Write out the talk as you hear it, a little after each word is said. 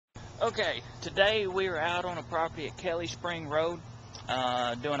Okay, today we are out on a property at Kelly Spring Road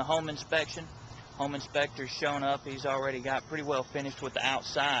doing a home inspection. Home inspector's shown up. He's already got pretty well finished with the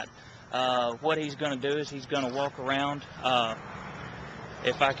outside. What he's going to do is he's going to walk around.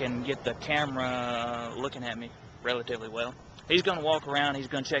 If I can get the camera looking at me relatively well. He's going to walk around. He's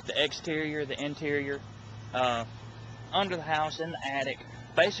going to check the exterior, the interior, under the house, in the attic,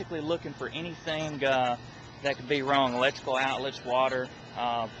 basically looking for anything that could be wrong. Electrical outlets, water,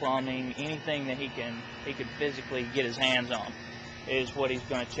 plumbing, anything that he could physically get his hands on is what he's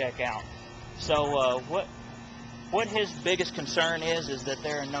going to check out. So what his biggest concern is that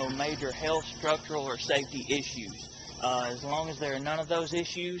there are no major health, structural, or safety issues. As long as there are none of those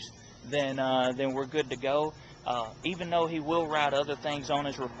issues, then we're good to go. Even though he will write other things on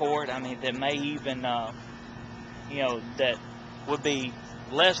his report, I mean, that may even, that would be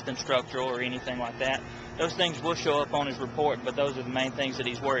less than structural or anything like that. Those things will show up on his report, but those are the main things that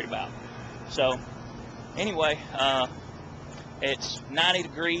he's worried about. So, anyway, it's 90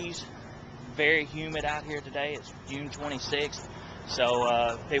 degrees, very humid out here today. It's June 26th,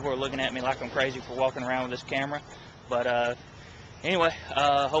 so people are looking at me like I'm crazy for walking around with this camera. But anyway,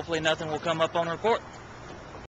 hopefully nothing will come up on the report.